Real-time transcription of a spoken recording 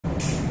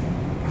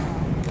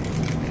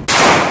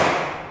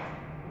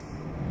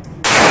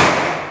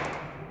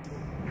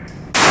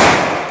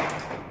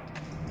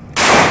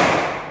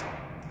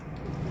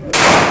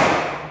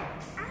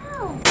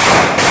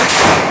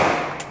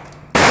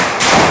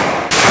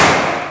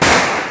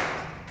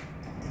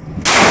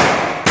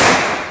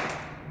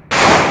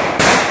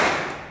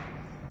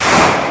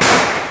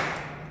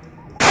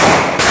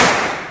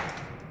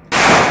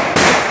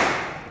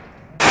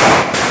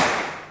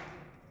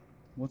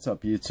What's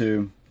up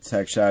YouTube? It's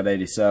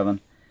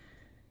Shot87,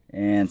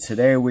 and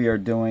today we are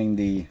doing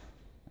the,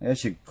 I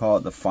guess you could call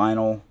it the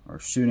final or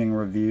shooting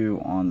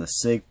review on the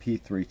Sig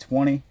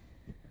P320.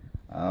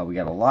 We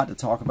got a lot to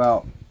talk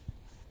about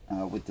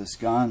with this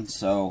gun,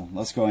 so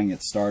let's go ahead and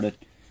get started.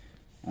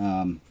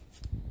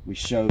 We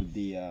showed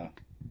the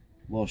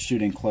little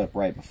shooting clip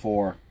right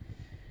before,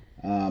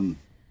 but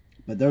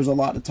there's a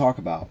lot to talk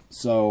about.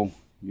 So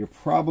you're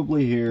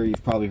probably here,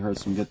 you've probably heard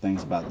some good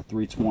things about the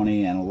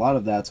 320, and a lot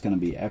of that's going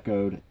to be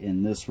echoed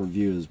in this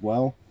review as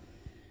well.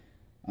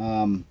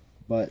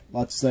 But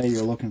let's say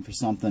you're looking for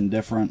something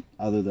different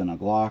other than a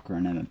Glock or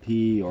an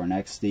M&P or an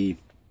XD,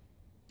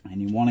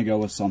 and you want to go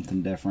with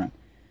something different.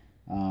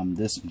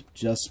 This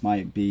just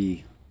might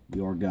be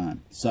your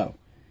gun. So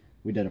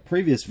we did a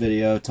previous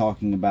video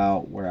talking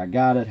about where I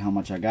got it, how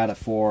much I got it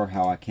for,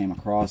 how I came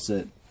across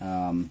it,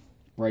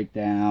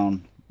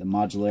 breakdown, the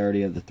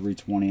modularity of the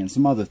 320, and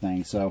some other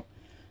things. So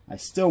I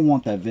still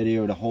want that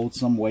video to hold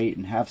some weight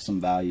and have some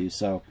value,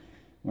 so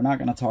we're not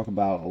going to talk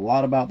about a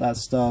lot about that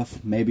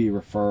stuff, maybe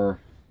refer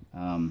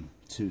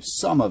to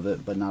some of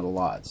it, but not a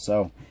lot.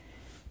 So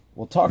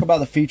we'll talk about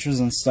the features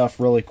and stuff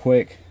really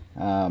quick.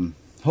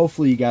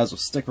 Hopefully you guys will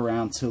stick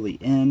around till the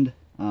end,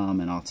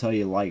 and I'll tell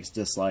you likes,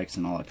 dislikes,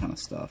 and all that kind of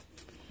stuff.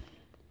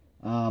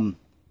 The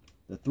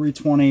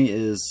 320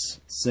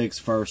 is Sig's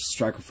first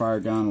striker fire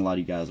gun. A lot of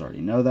you guys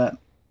already know that.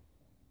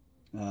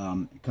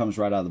 It comes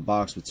right out of the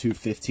box with two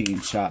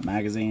 15-shot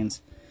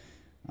magazines.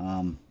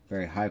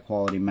 Very high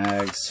quality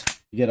mags.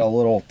 You get a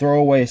little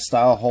throwaway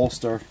style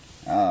holster.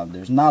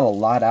 There's not a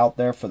lot out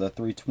there for the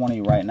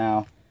 320 right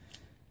now,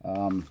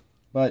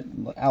 but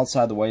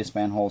outside the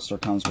waistband holster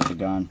comes with the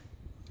gun.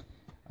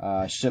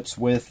 Ships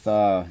with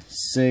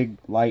Sig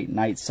light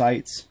night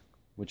sights,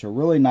 which are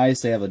really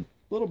nice. They have a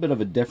little bit of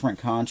a different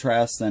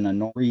contrast than a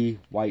normal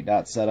white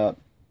dot setup.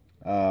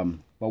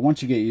 But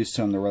once you get used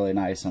to them, they're really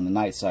nice, and the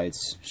night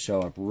sights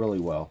show up really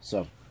well.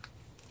 So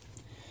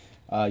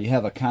you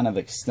have a kind of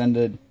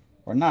extended,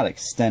 or not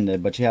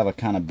extended, but you have a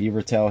kind of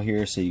beaver tail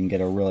here, so you can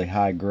get a really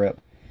high grip.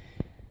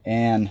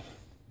 And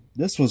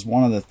this was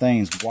one of the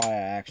things why I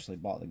actually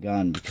bought the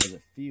gun, because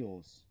it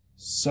feels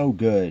so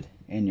good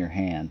in your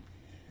hand.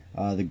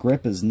 The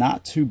grip is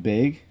not too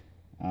big.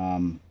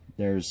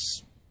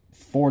 There's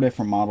 4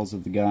 different models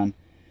of the gun.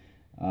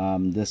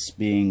 This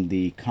being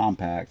the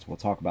compact. We'll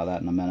talk about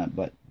that in a minute,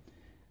 but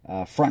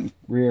front and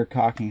rear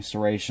cocking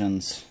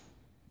serrations.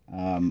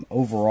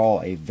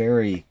 Overall, a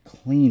very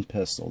clean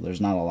pistol. There's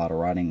not a lot of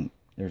writing.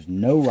 There's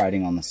no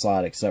writing on the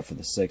side except for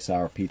the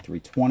 6-hour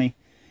P320.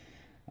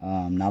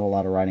 Not a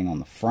lot of writing on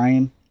the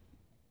frame.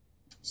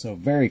 So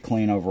very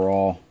clean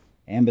overall.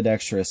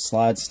 Ambidextrous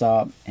slide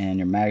stop, and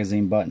your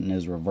magazine button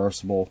is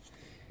reversible,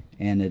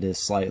 and it is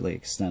slightly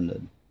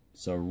extended.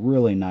 So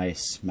really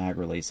nice mag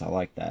release. I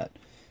like that.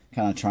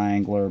 Kind of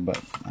triangular,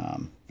 but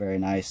very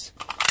nice.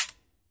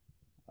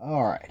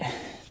 Alright,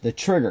 the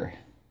trigger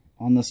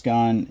on this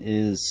gun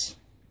is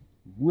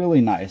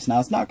really nice. Now,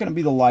 it's not going to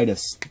be the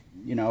lightest.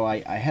 You know, I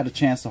had a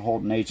chance to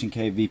hold an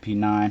H&K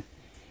VP9.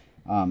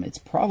 It's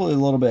probably a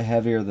little bit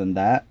heavier than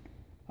that.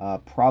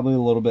 Probably a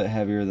little bit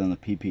heavier than the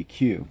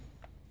PPQ.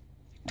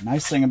 The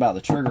nice thing about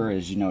the trigger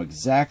is you know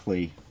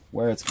exactly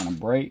where it's going to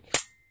break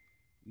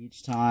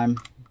each time.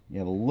 You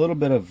have a little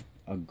bit of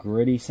a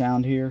gritty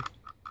sound here.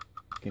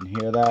 You can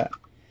hear that.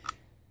 As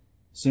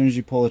soon as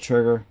you pull the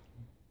trigger,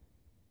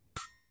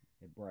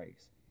 it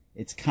breaks.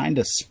 It's kind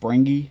of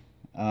springy.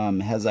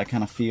 It has that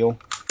kind of feel,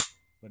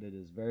 but it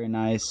is very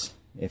nice.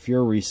 If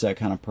you're a reset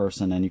kind of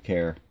person and you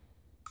care,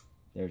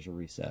 there's your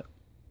reset.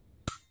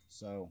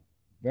 So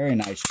very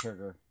nice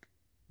trigger,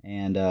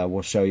 and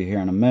we'll show you here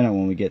in a minute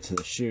when we get to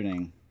the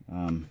shooting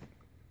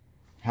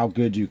how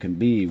good you can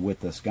be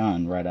with this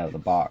gun right out of the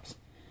box.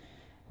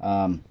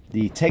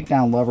 The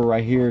takedown lever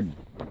right here,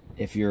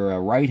 if you're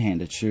a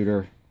right-handed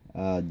shooter,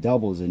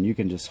 doubles, and you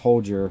can just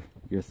hold your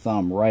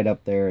thumb right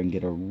up there and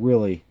get a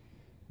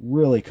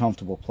really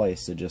comfortable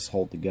place to just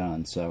hold the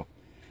gun. So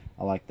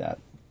I like that.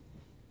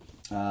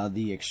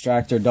 The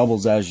extractor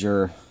doubles as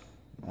your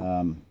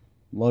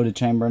loaded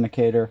chamber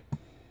indicator,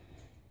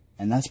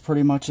 and that's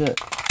pretty much it.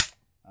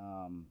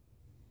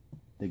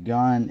 The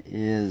gun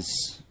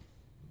is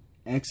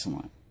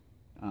excellent.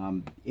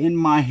 In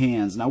my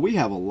hands, now we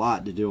have a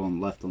lot to do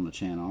left on the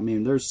channel. I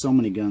mean, there's so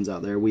many guns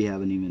out there we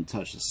haven't even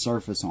touched the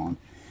surface on.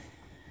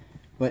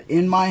 But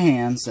in my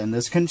hands, and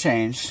this can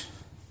change,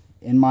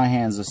 in my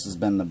hands this has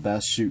been the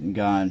best shooting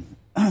gun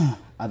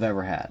I've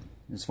ever had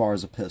as far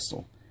as a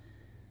pistol.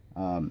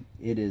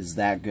 It is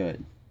that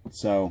good.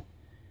 So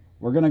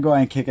we're going to go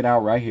ahead and kick it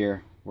out right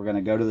here. We're going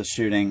to go to the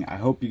shooting. I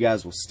hope you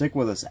guys will stick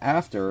with us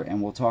after,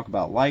 and we'll talk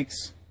about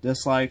likes,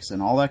 dislikes,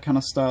 and all that kind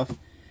of stuff.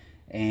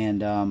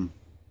 And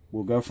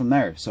we'll go from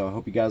there. So I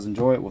hope you guys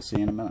enjoy it. We'll see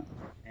you in a minute.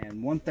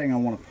 And one thing I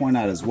want to point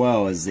out as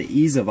well is the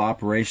ease of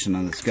operation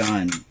on this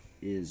gun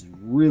is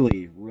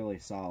really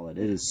solid.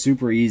 It is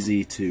super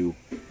easy to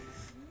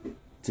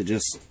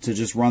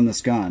just run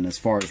this gun. As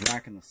far as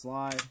racking the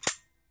slide,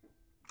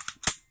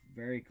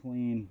 very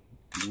clean,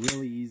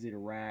 really easy to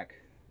rack.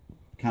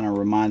 Kind of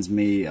reminds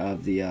me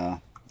of the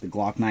the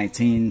Glock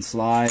 19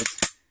 slides,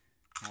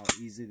 how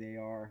easy they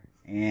are.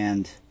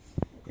 And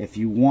if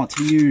you want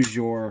to use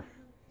your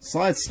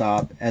slide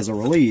stop as a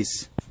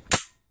release,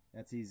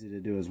 that's easy to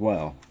do as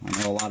well. I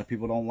know a lot of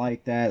people don't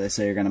like that. They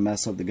say you're going to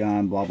mess up the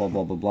gun, blah, blah,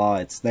 blah, blah, blah.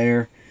 It's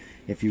there.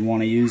 If you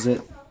want to use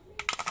it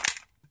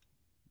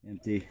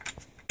empty,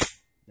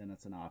 then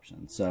it's an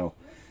option. So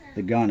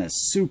the gun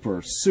is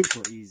super,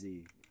 super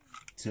easy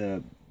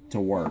to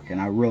work, and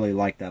I really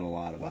like that a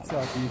lot about it. What's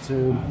up,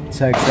 YouTube? It's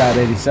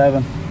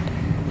Shot87.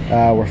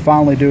 We're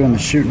finally doing the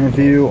shooting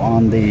review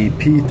on the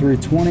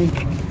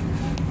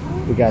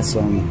P320. We got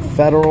some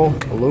Federal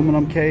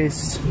aluminum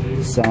case,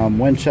 some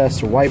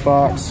Winchester white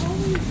box,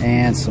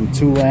 and some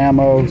Tula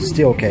ammo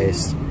steel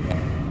case.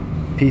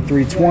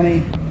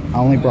 P320. I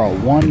only brought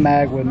one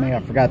mag with me. I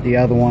forgot the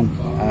other one.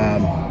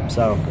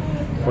 So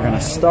we're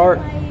gonna start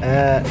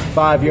at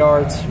 5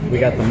 yards. We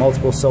got the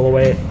multiple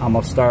silhouette. I'm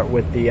gonna start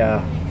with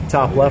the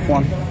top left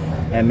one,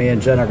 and me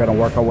and Jen are gonna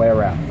work our way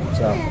around.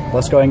 So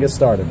let's go ahead and get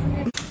started.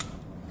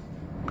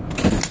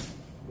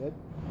 Good?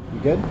 You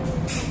good?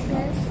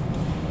 Yes.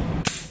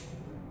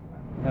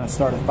 We're gonna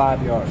start at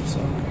 5 yards. So.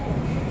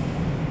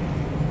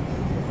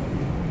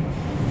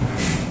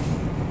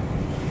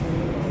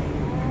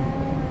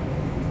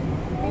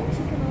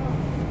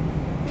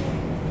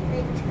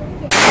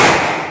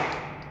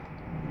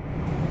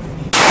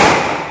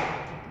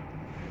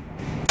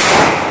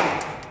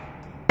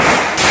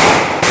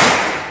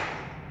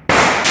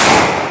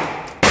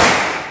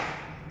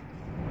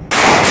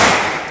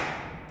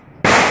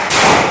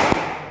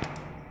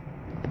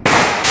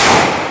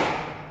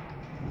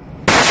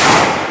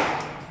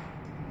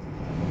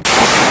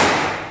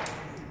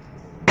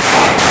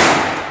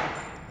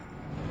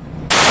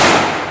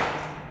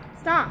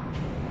 Stop.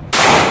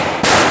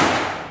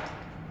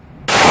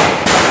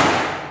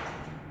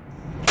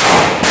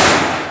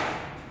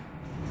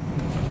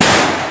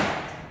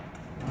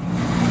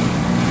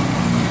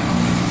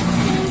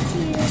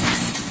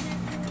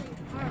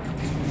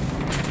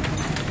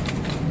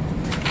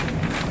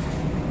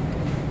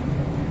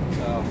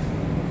 So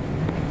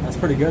that's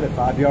pretty good at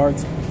 5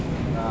 yards.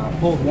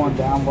 Pulled one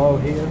down low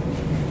here,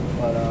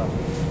 but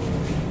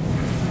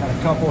got a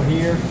couple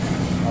here.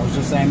 I was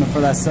just aiming for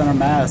that center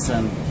mass,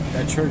 and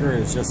that trigger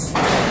is just a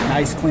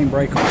nice clean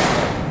break on it.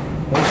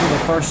 Those are the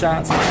first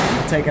shots.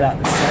 We'll take it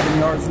out to 7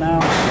 yards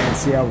now and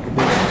see how we can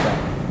do it with that.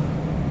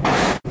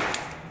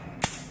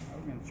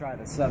 We're going to try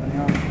the 7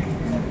 yards.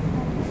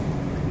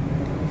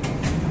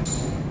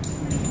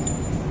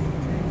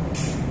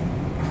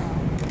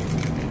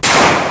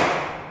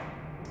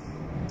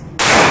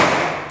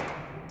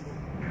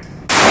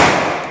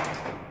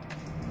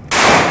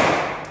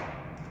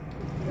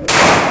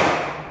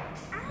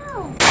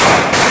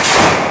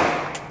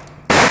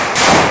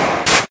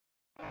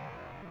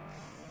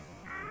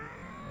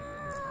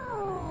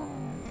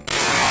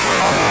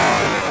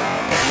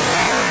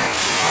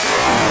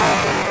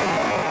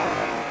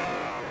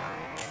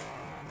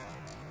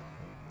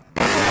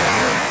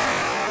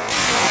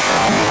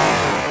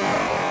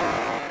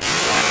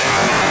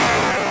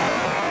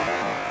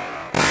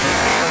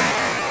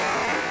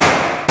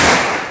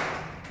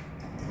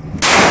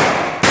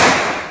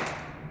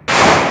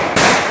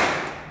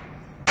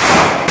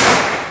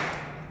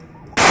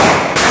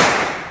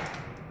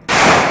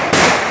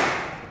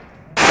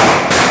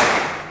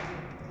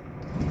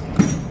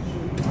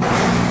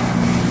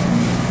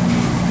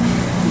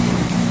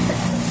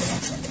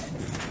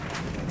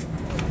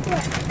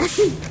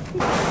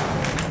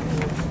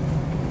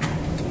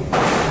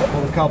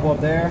 Pull a couple up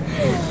there.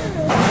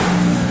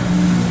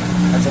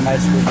 That's a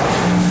nice group.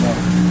 So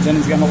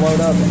Jenny's gonna load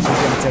up and she's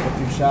gonna take a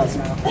few shots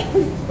now.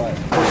 But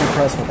pretty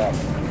impressed with that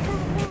one.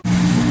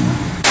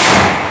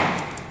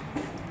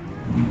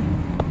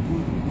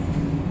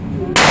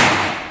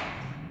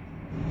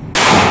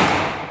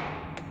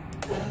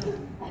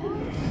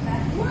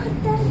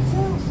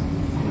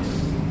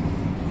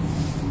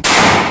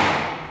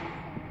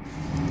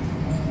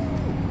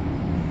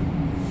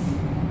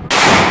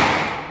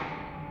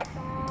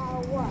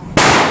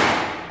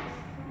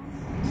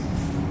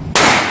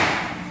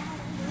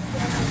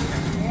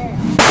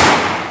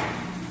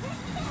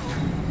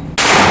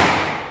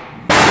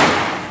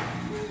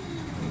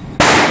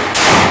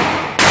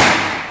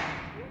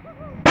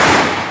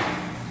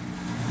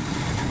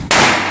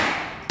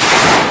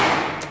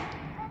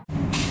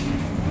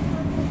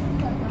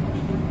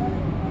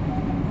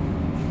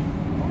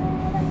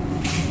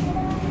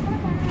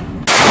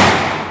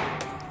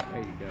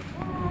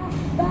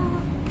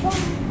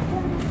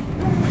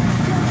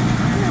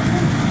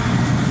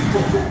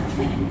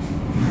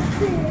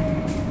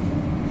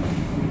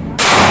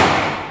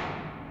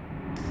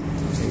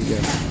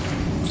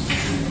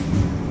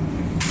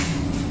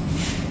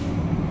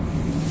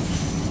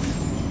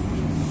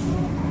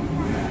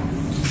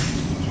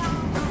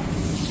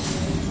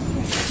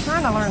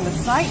 Trying to learn the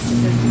sights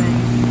of this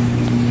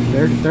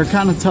thing. They're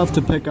kind of tough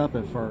to pick up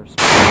at first.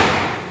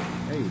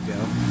 There you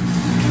go.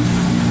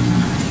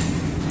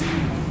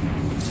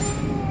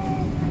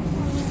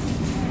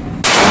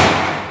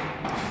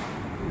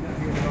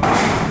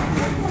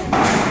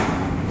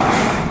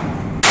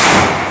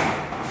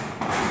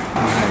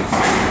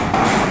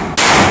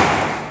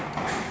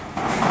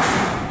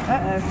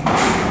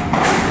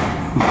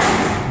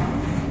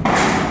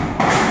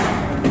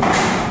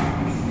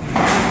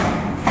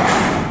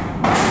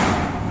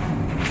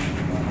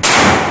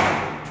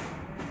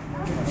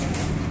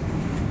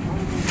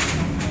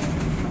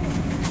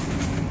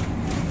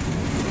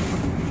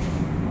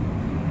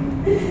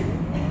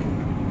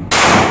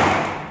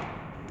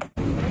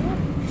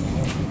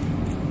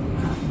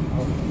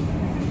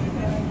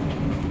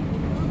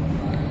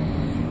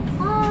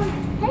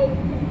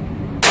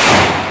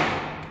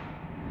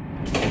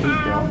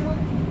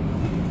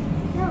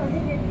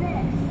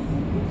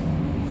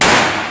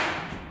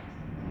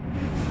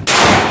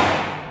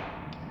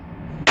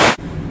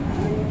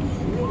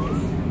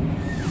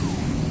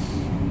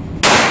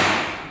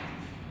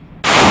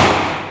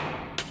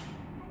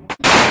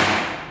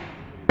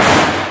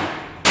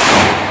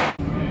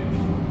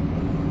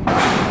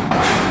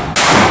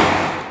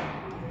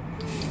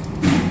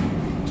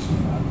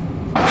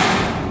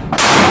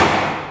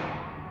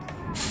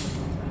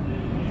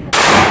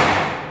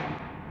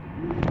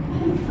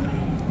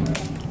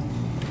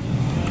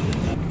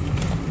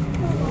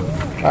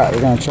 Alright,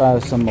 we're going to try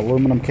some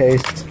aluminum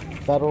cased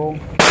Federal.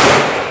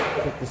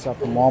 Pick this up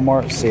from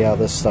Walmart, see how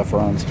this stuff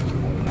runs. We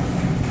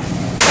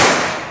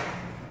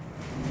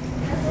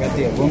got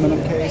the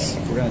aluminum case.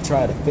 We're going to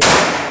try it at 50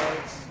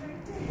 yards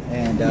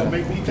and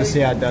just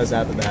see how it does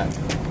after that.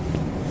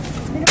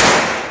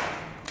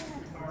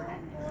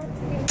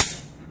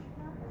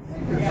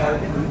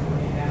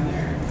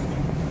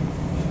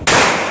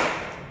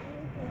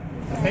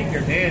 I think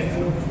you're dead.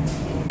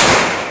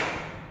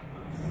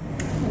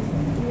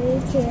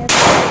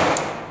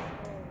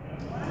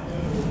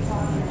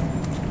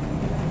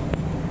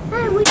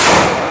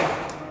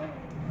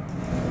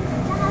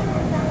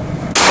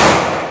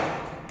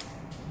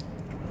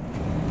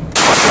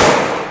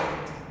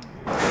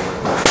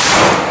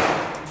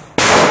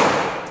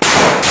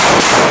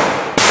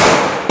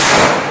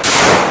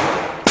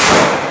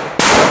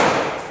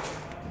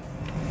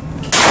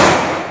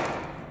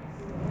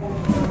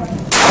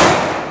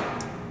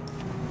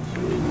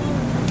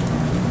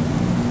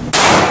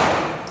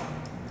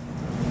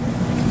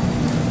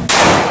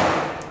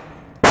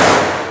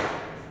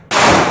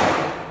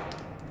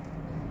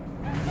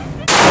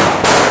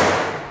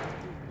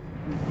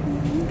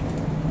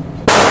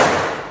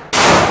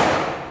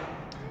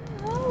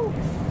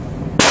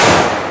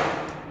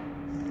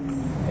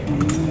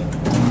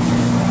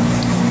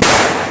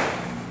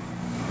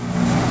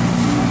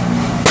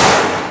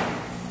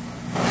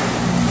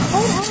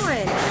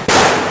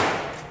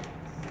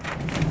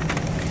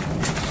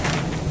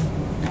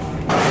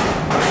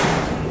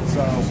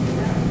 So,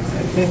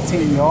 at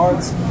 15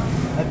 yards,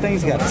 that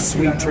thing's got a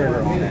sweet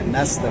trigger on it, and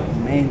that's the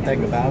main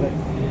thing about it.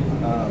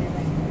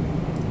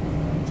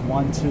 It's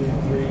 1, 2,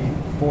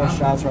 3, 4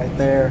 shots right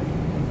there,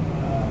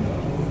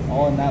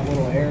 all in that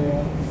little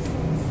area.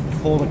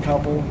 Pulled a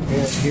couple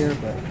here,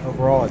 but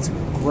overall it's a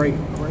great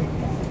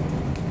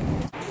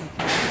gun.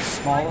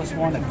 Smallest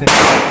one at 15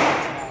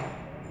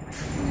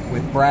 yards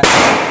with brass.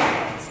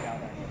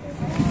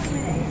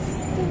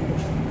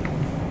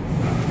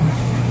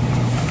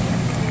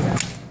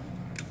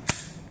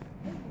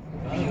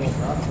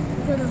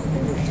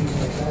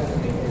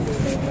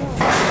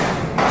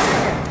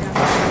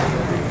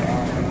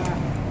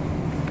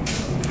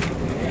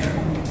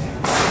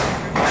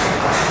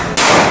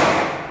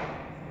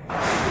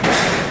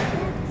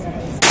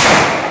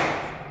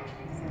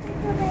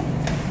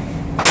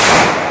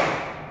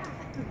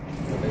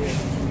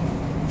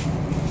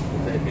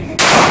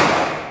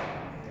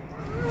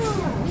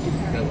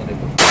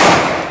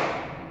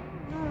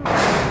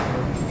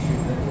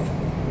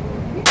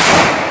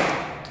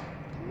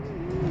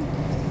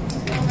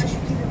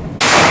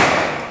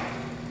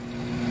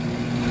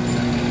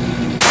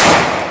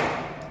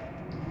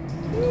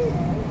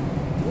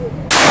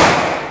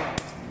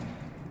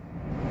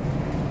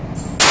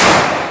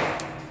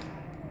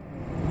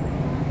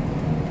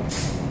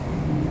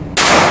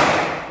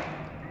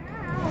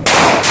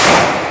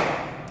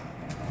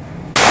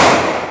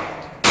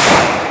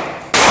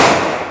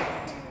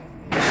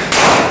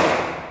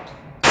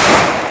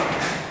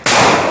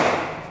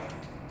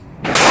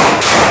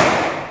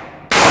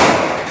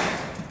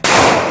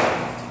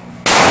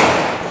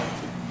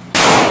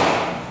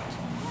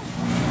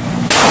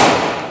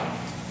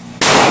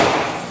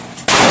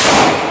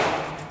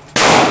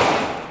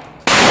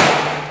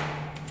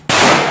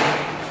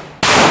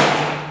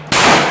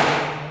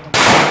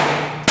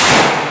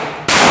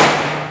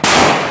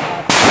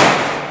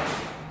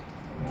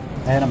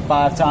 I hit him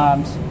 5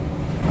 times,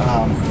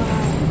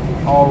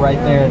 all right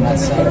there in that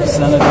same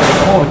vicinity.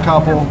 Pulled a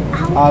couple,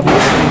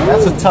 obviously.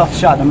 That's a tough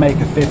shot to make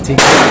at 15.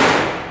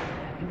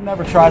 If you've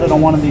never tried it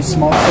on one of these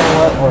small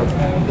silhouette or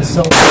the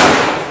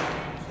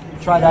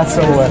silhouette, try that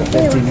silhouette at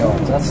 15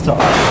 yards. That's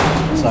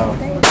tough. So.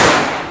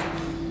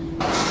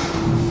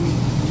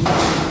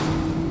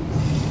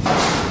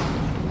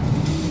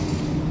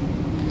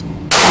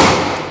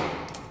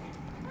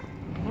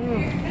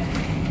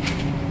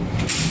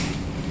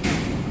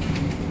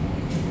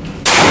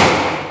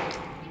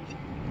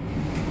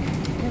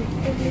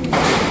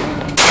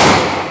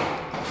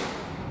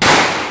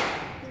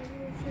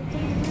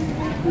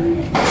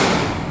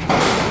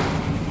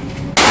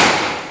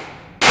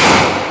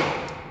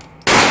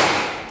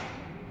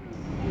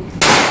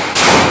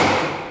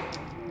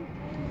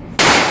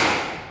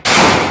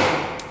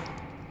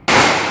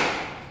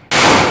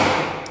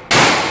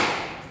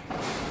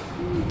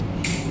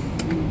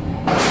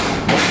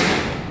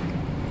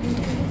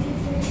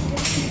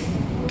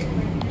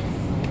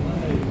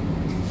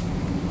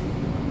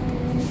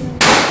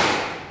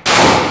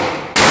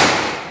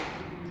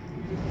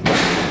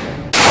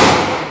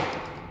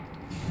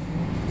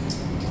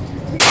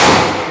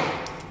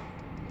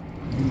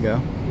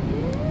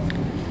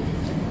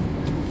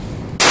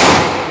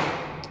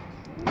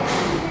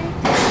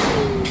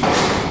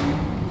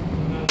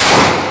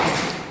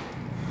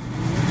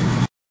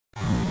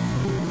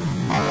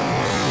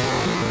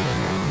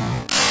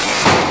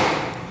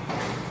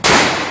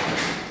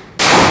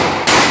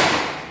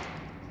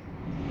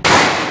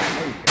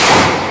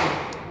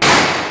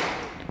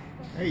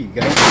 There you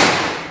go.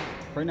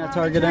 Bring that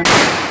target in.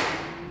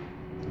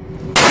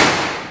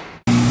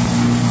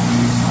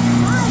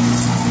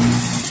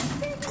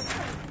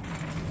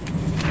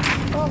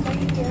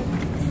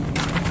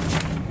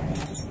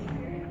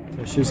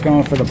 So she's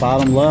going for the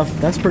bottom left.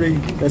 That's pretty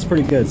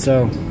good.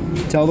 So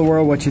tell the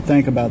world what you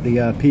think about the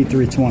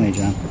P320,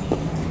 Jen.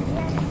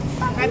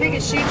 I think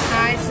it shoots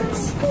nice.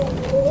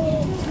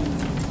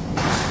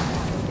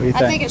 What do you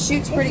think? I think it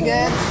shoots pretty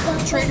good.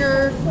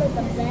 Trigger,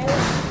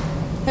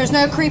 there's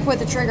no creep with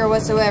the trigger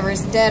whatsoever.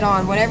 It's dead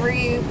on. Whatever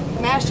you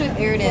mash it,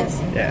 there it is.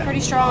 Yeah. Pretty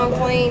strong,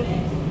 clean.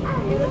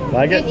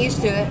 Like it? Getting used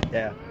to it.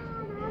 Yeah.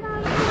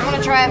 I want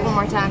to try it one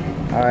more time.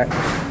 All right.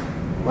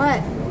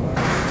 What?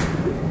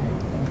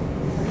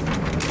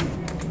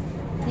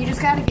 You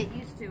just got to get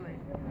used to it.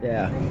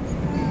 Yeah.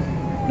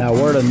 Now,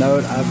 word of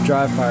note, I've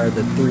dry fired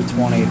the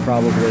 320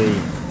 probably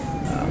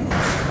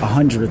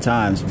 100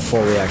 times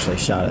before we actually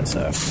shot it.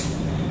 So.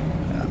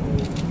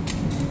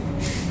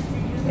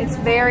 It's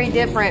very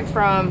different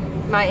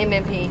from my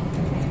MMP.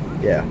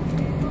 Yeah.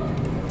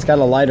 It's got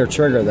a lighter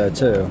trigger though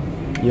too.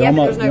 Yeah,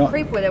 but there's no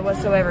creep with it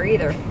whatsoever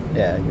either.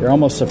 Yeah, you're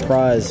almost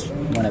surprised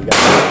when it goes.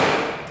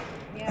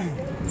 Yeah.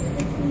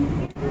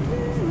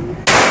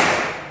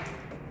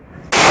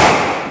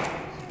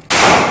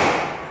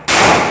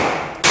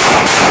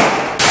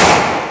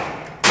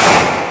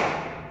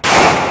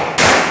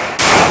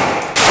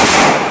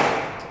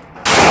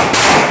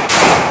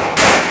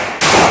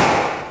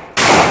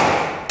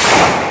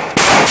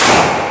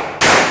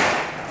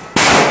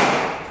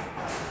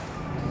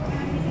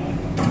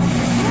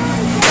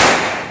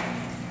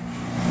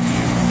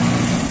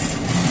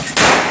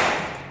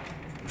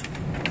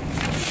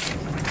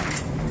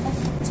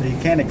 So you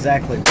can't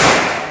exactly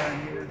fire in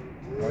here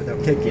or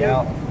they'll kick you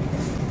out.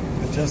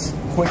 But just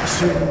quick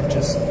shooting,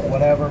 just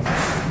whatever. All on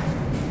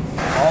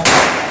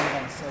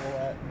the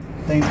silhouette.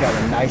 Thing's got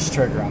a nice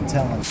trigger, I'm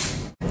telling you.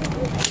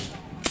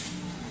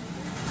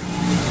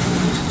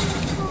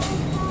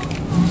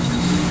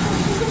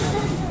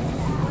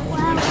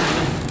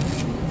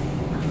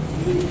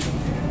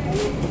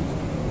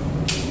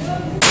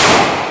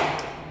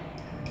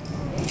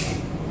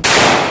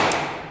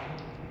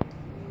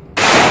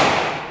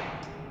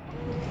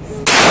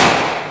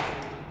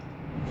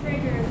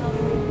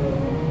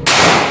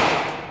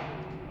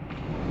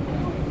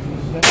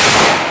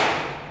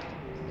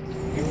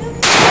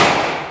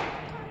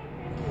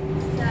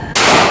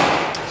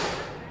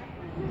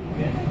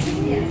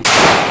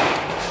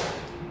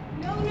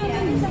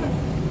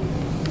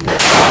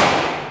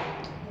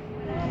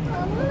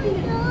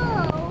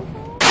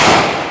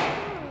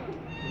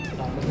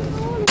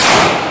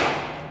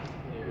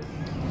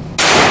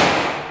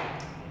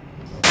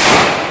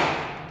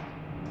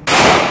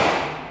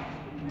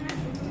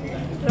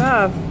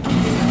 Job.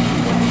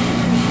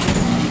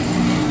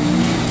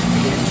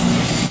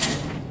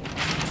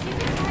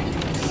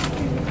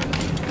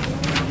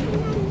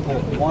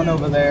 One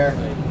over there,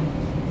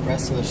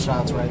 rest of the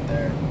shots right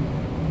there.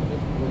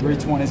 The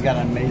 320's got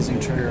an amazing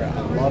trigger. I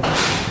love it.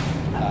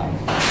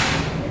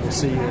 We'll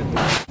see you.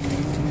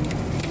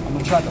 I'm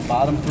gonna try the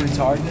bottom 3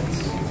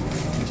 targets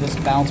and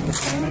just bounce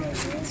between them.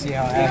 See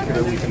how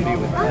accurate we can be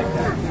with like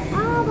that.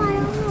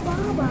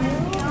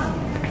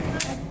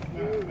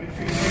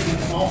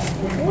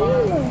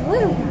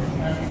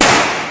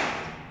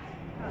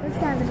 It's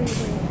gotta be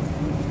weird.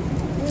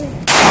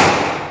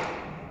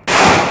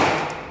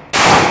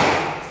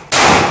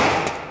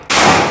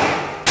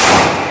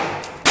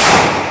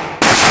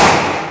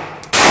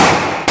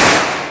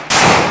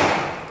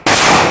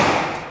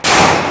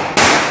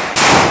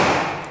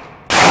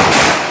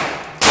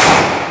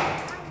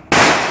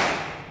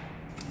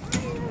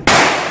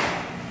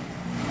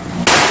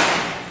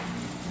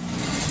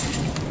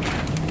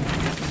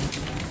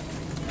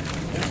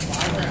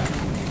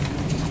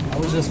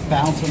 Just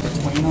bouncing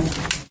between them.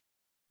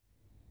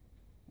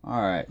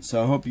 Alright,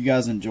 so I hope you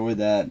guys enjoyed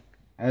that.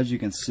 As you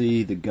can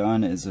see, the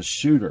gun is a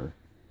shooter.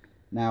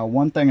 Now,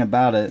 one thing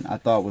about it I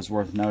thought was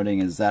worth noting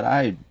is that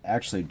I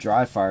actually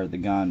dry fired the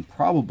gun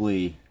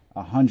probably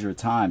 100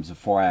 times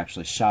before I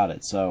actually shot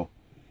it. So,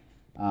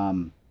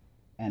 and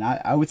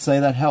I would say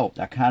that helped.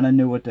 I kind of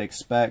knew what to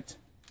expect.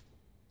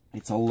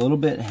 It's a little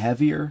bit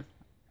heavier,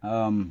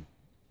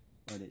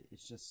 but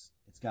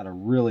it's got a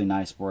really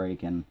nice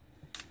break. And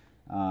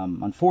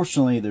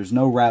unfortunately, there's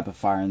no rapid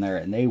fire in there,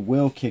 and they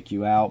will kick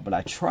you out, but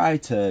I try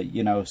to,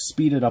 you know,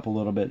 speed it up a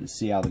little bit to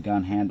see how the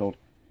gun handled.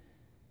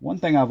 One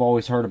thing I've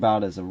always heard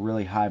about is a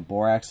really high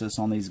bore axis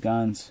on these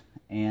guns,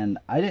 and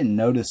I didn't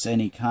notice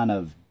any kind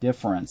of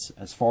difference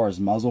as far as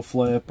muzzle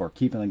flip or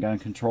keeping the gun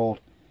controlled.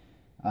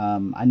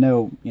 I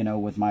know, you know,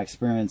 with my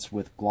experience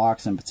with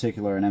Glocks in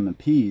particular and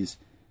M&Ps,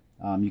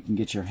 you can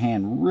get your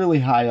hand really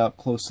high up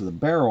close to the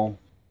barrel,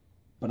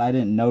 but I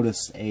didn't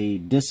notice a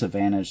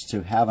disadvantage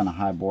to having a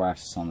high bore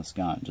axis on this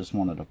gun. Just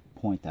wanted to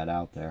point that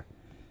out there.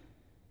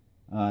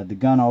 The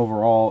gun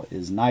overall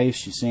is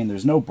nice. You've seen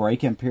there's no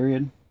break-in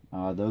period.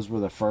 Those were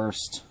the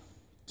first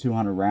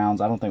 200 rounds.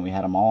 I don't think we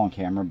had them all on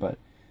camera, but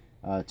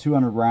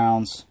 200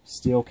 rounds,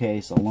 steel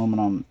case,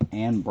 aluminum,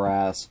 and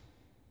brass.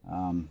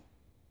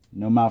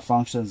 no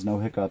malfunctions, no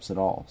hiccups at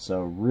all.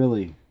 So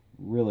really,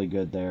 really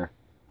good there.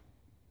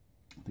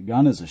 The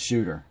gun is a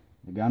shooter.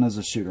 The gun is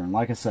a shooter. And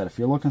like I said, if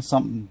you're looking for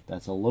something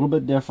that's a little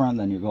bit different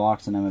than your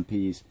Glocks and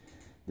M&Ps,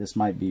 this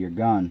might be your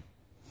gun.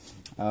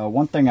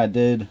 One thing I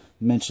did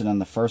mention in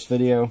the first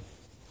video,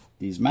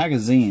 these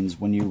magazines,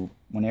 when you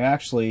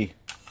actually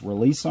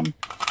release them,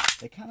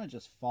 they kind of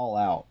just fall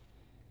out.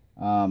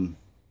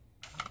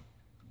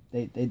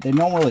 They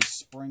don't really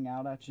spring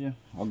out at you.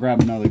 I'll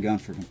grab another gun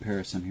for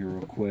comparison here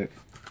real quick.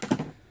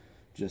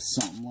 Just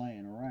something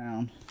laying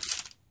around.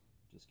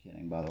 Just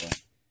kidding, by the way.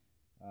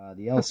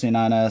 The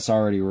LC9S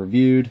already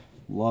reviewed.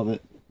 Love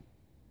it.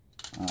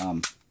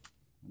 When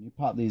you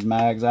pop these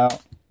mags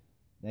out,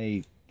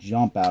 they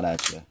jump out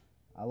at you.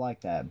 I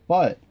like that.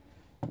 But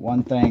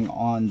one thing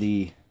on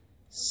the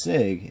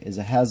Sig is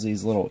it has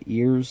these little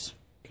ears,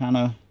 kind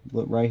of,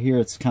 look right here.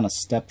 It's kind of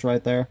stepped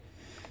right there.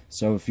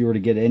 So if you were to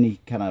get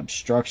any kind of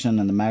obstruction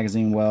in the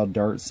magazine well,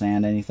 dirt,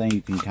 sand, anything,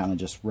 you can kind of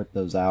just rip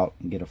those out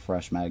and get a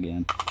fresh mag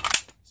in.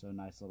 So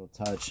nice little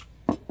touch.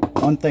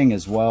 One thing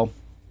as well,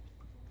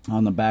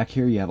 on the back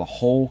here, you have a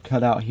hole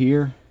cut out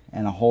here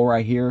and a hole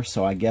right here.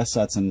 So I guess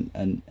that's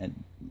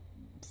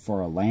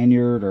for a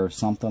lanyard or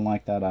something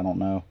like that. I don't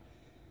know.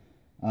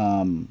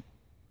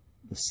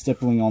 The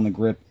stippling on the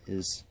grip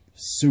is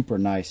super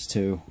nice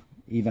too.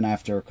 Even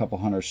after a couple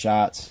hundred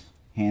shots,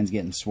 hands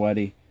getting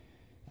sweaty,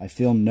 I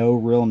feel no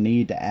real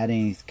need to add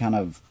any kind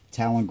of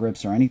Talon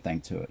grips or anything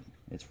to it.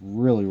 It's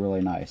really,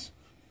 really nice.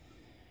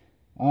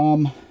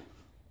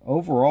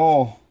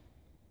 Overall,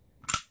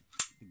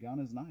 the gun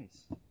is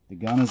nice. The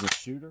gun is a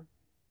shooter.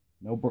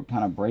 No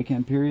kind of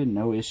break-in period.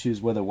 No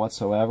issues with it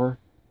whatsoever.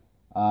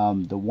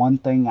 The one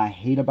thing I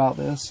hate about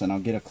this, and I'll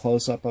get a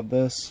close-up of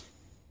this,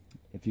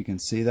 if you can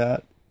see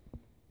that.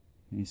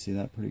 Can you see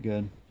that pretty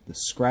good? The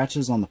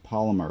scratches on the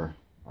polymer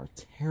are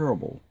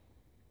terrible.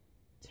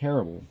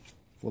 Terrible.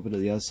 Flip it to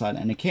the other side,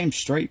 and it came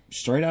straight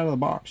out of the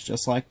box,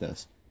 just like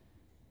this.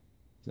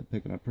 Is that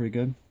picking up pretty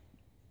good?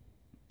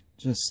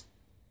 Just,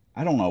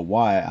 I don't know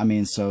why. I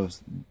mean, so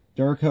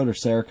Duracoat or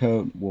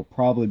Cerakote will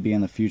probably be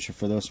in the future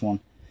for this one.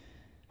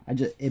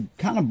 It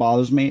kind of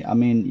bothers me. I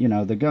mean, you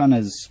know, the gun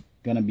is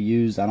going to be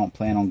used. I don't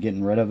plan on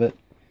getting rid of it.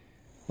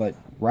 But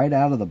right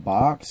out of the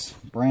box,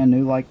 brand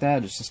new like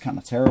that, it's just kind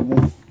of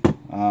terrible.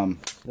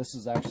 This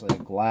is actually a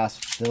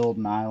glass-filled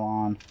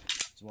nylon,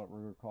 is what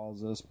Ruger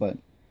calls this, but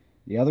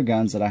the other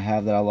guns that I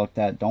have that I looked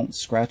at don't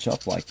scratch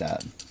up like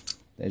that.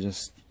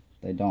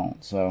 They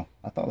don't. So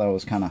I thought that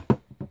was kind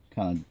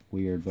of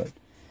weird, but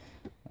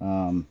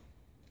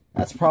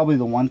that's probably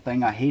the one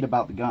thing I hate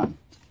about the gun.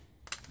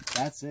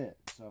 That's it.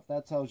 So if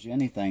that tells you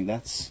anything,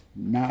 that's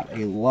not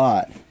a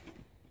lot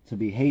to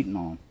be hating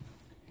on.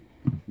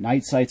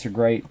 Night sights are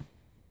great.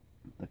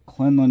 The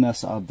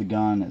cleanliness of the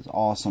gun is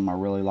awesome. I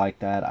really like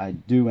that. I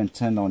do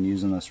intend on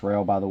using this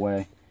rail, by the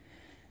way.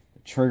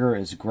 The trigger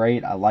is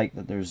great. I like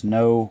that there's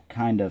no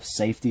kind of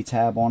safety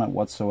tab on it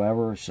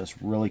whatsoever. It's just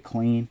really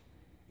clean.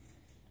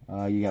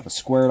 You have a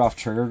squared off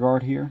trigger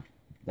guard here.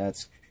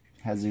 That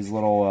has these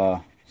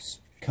little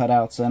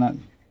cutouts in it.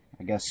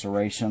 I guess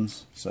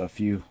serrations. So if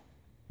you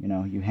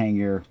you hang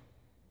your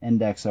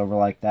index over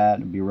like that,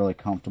 it'd be really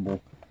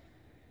comfortable.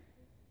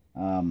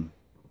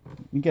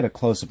 You get a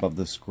close-up of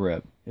this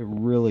grip. It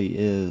really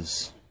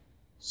is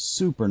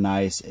super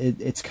nice.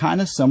 It's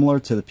kind of similar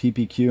to the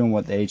PPQ and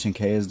what the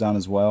H&K has done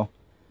as well.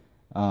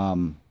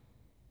 And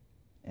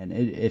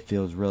it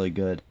feels really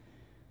good.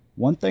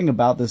 One thing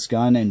about this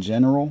gun in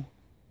general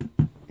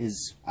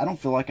is I don't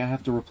feel like I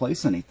have to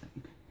replace anything.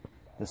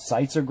 The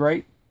sights are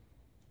great.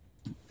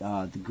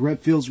 The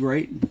grip feels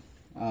great.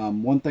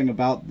 One thing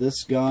about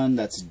this gun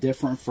that's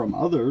different from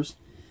others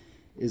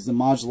is the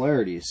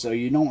modularity. So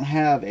you don't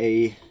have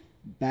a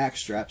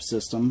backstrap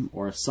system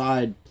or a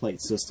side plate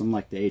system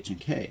like the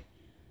H&K.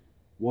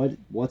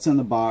 What's in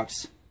the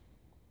box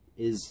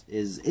is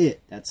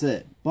it. That's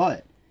it.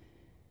 But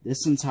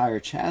this entire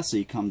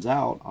chassis comes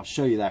out. I'll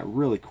show you that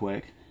really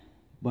quick.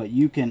 But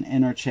you can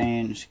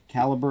interchange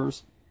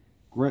calibers,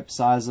 grip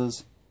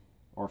sizes,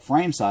 or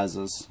frame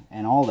sizes,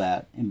 and all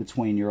that in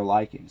between your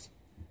likings.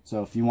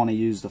 So if you want to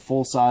use the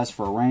full size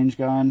for a range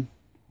gun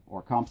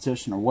or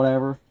competition or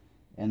whatever,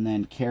 and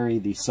then carry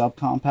the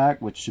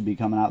subcompact, which should be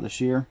coming out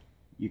this year,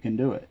 you can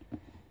do it.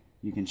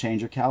 You can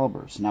change your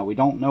calibers. Now, we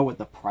don't know what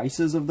the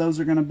prices of those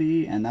are going to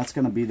be, and that's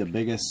going to be the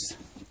biggest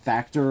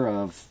factor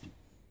of,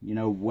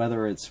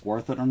 whether it's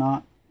worth it or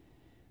not.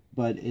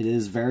 But it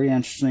is very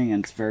interesting,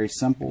 and it's very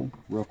simple.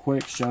 Real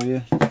quick, show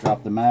you.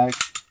 Drop the mag.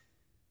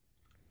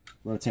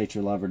 Rotate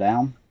your lever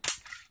down.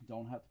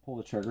 Don't have to pull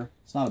the trigger.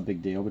 It's not a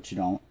big deal, but you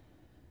don't.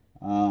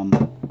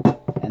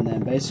 And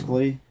then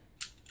basically,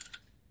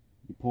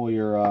 you pull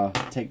your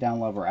takedown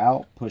lever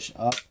out, push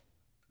up,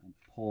 and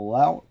pull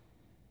out.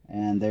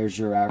 And there's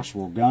your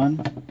actual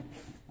gun.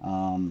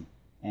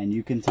 And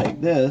you can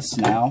take this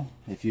now,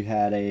 if you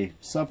had a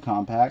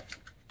subcompact.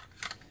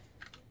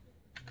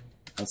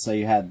 Let's say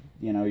you had,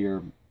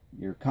 your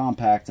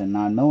compact in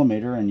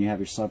 9mm and you have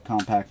your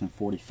subcompact in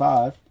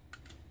 45.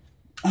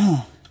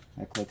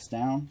 That clicks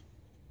down,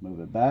 move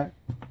it back.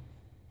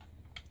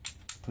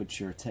 just put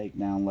your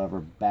takedown lever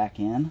back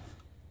in,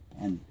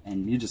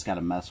 and you just got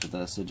to mess with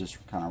this. It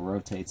just kind of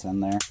rotates in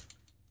there.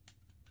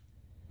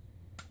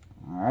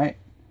 Alright,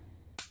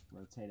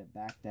 rotate it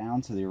back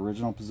down to the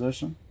original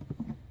position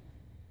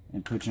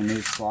and put your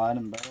new slide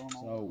and barrel on.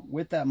 So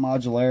with that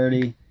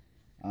modularity,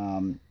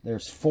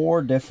 there's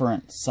 4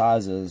 different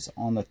sizes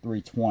on the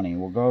 320.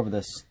 We'll go over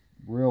this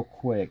real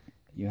quick.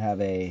 You have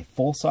a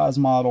full-size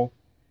model,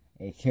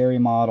 a carry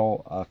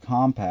model, a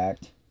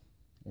compact.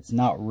 It's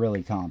not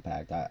really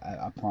compact,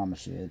 I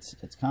promise you.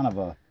 It's kind of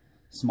a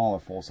smaller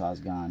full-size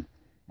gun.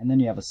 And then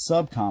you have a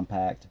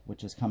subcompact,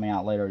 which is coming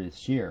out later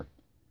this year.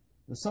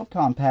 The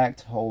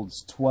subcompact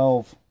holds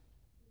 12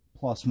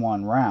 plus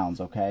 1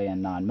 rounds, okay,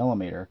 in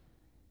 9mm.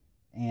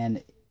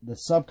 And the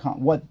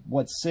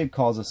what Sig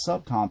calls a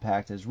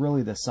subcompact is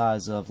really the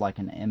size of like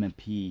an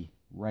M&P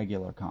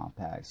regular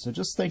compact. So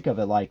just think of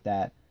it like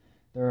that.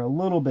 They're a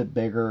little bit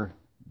bigger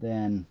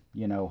than,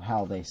 you know,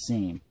 how they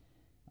seem.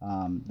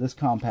 This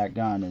compact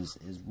gun is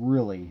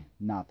really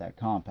not that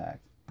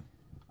compact.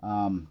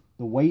 The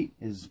weight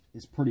is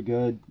pretty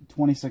good.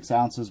 26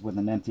 ounces with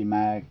an empty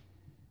mag.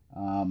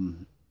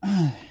 I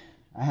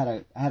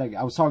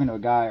was talking to a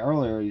guy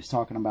earlier. He was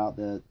talking about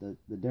the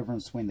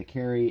difference between the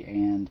carry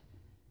and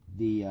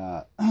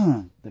the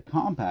the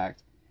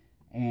compact,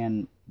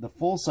 and the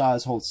full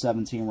size holds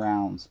 17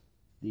 rounds.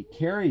 The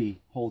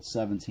carry holds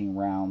 17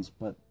 rounds,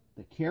 but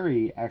the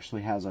carry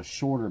actually has a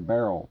shorter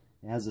barrel.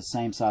 It has the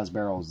same size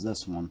barrel as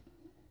this one,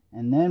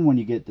 and then when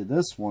you get to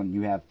this one,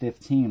 you have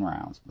 15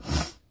 rounds.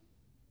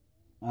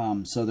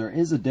 So there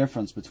is a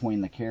difference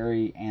between the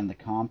carry and the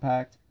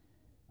compact.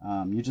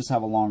 You just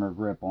have a longer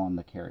grip on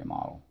the carry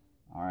model.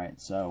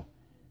 Alright, so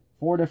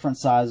 4 different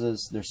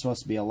sizes. There's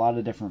supposed to be a lot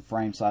of different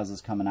frame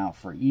sizes coming out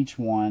for each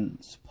one,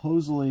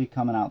 supposedly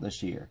coming out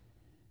this year.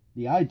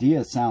 The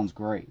idea sounds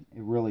great.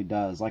 It really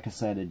does. Like I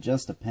said, it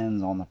just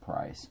depends on the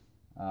price,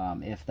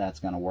 if that's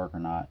going to work or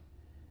not.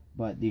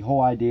 But the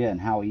whole idea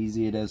and how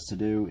easy it is to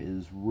do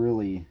is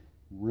really,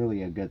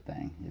 really a good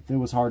thing. If it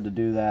was hard to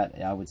do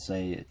that, I would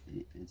say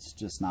it's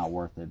just not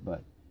worth it.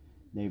 But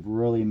they've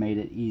really made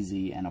it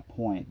easy, and a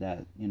point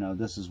that, you know,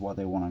 this is what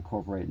they want to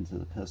incorporate into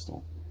the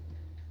pistol.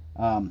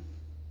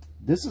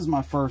 This is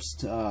my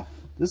first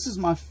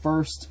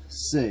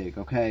Sig,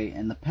 okay?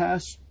 In the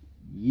past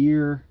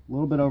year, a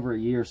little bit over a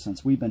year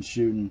since we've been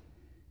shooting,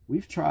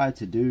 we've tried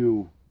to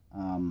do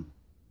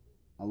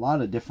a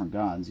lot of different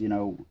guns. You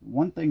know,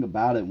 one thing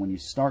about it, when you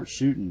start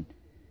shooting,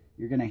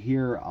 you're going to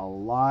hear a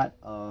lot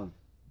of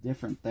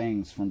different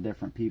things from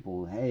different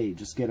people. Hey,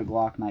 just get a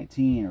Glock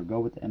 19 or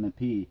go with the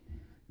M&P.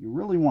 You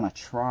really want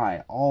to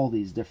try all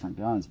these different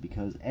guns,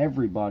 because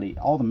everybody,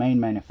 all the main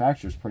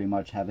manufacturers pretty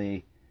much have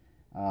a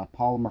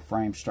polymer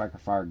frame striker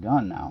fire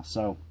gun now.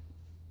 So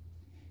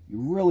you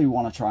really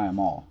want to try them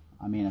all.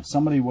 I mean, if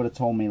somebody would have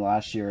told me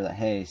last year that,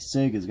 hey,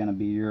 Sig is going to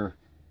be your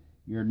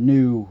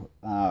new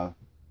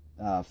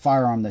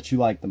firearm that you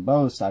like the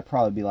most, I'd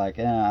probably be like,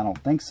 I don't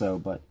think so.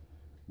 But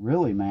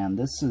really, man,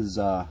 this is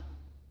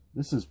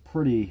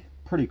pretty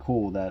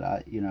cool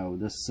that you know,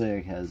 this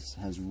Sig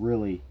has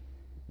really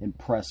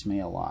impressed me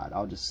a lot.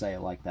 I'll just say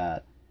it like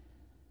that.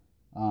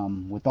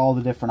 With all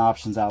the different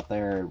options out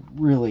there, it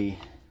really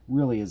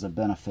is a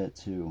benefit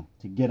to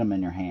get them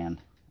in your hand,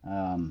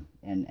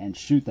 and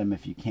shoot them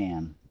if you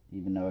can,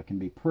 even though it can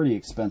be pretty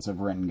expensive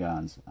renting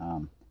guns.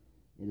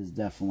 It is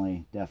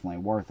definitely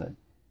worth it.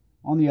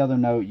 On the other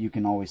note, you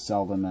can always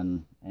sell them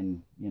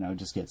and you know,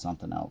 just get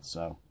something else.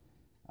 So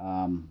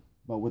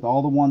but with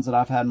all the ones that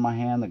I've had in my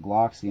hand, the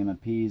Glocks, the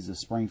M&Ps, the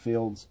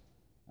Springfields,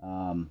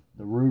 the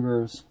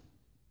Rugers,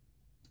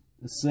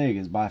 the Sig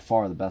is by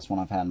far the best one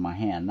I've had in my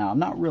hand. Now, I'm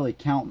not really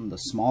counting the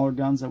smaller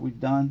guns that we've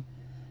done,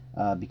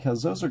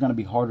 because those are going to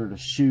be harder to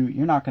shoot.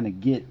 You're not going to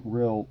get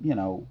real, you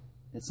know,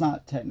 it's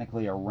not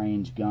technically a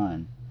range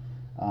gun.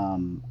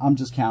 I'm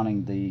just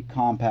counting the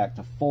compact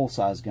to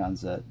full-size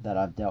guns that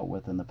I've dealt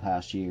with in the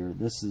past year.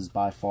 This is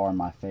by far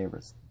my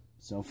favorite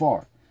so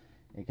far.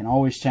 It can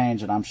always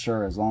change, and I'm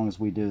sure as long as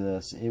we do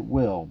this, it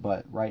will.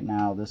 But right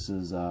now, this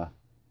has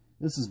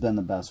been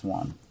the best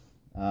one.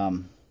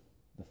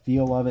 The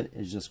feel of it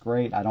is just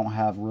great. I don't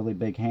have really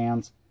big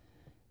hands,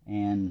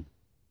 and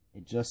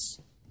it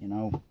just, you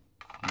know,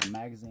 the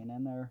magazine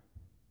in there,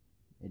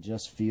 it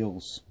just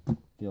feels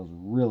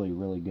really,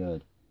 really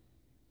good.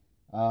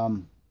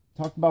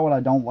 Talked about what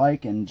I don't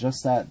like, and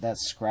just that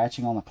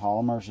scratching on the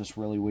polymer is just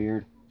really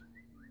weird.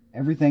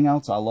 Everything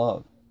else I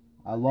love.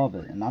 I love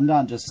it, and I'm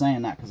not just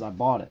saying that because I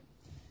bought it.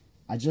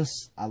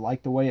 I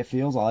like the way it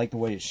feels. I like the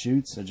way it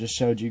shoots. I just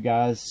showed you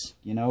guys,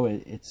 you know,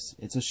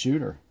 it's a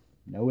shooter.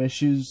 No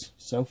issues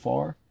so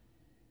far.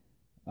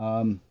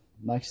 Like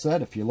I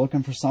said, if you're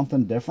looking for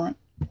something different,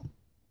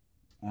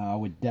 I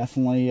would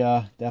definitely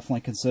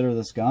consider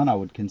this gun. I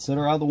would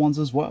consider other ones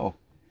as well.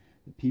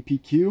 The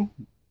PPQ,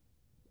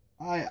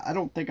 I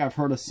don't think I've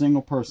heard a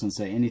single person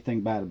say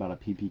anything bad about a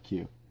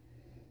PPQ.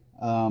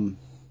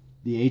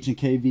 The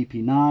H&K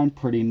VP9,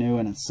 pretty new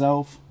in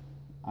itself.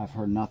 I've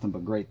heard nothing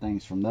but great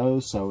things from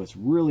those, so it's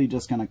really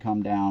just going to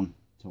come down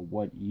to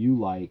what you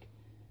like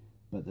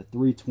but the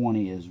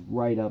 320 is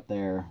right up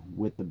there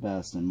with the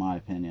best in my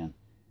opinion.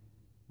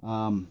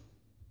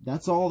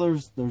 That's all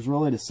there's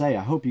really to say.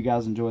 I hope you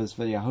guys enjoy this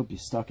video. I hope you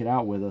stuck it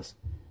out with us.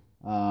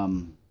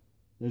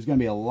 There's going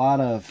to be a lot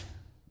of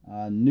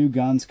new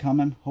guns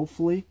coming,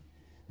 hopefully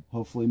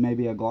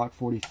maybe a Glock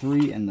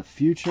 43 in the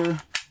future.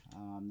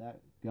 That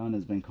gun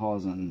has been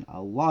causing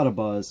a lot of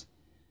buzz,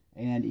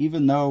 and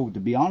even though, to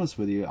be honest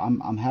with you,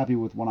 I'm happy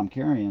with what I'm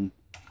carrying,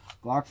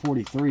 Glock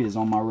 43 is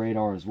on my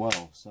radar as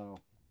well. So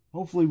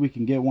hopefully we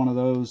can get one of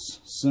those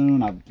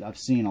soon. I've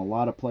seen a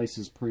lot of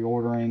places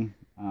pre-ordering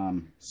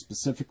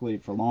specifically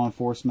for law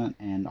enforcement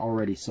and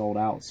already sold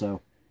out.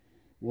 So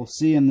we'll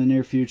see in the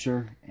near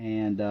future,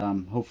 and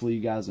hopefully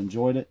you guys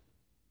enjoyed it.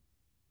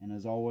 And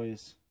as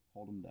always,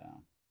 hold them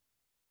down.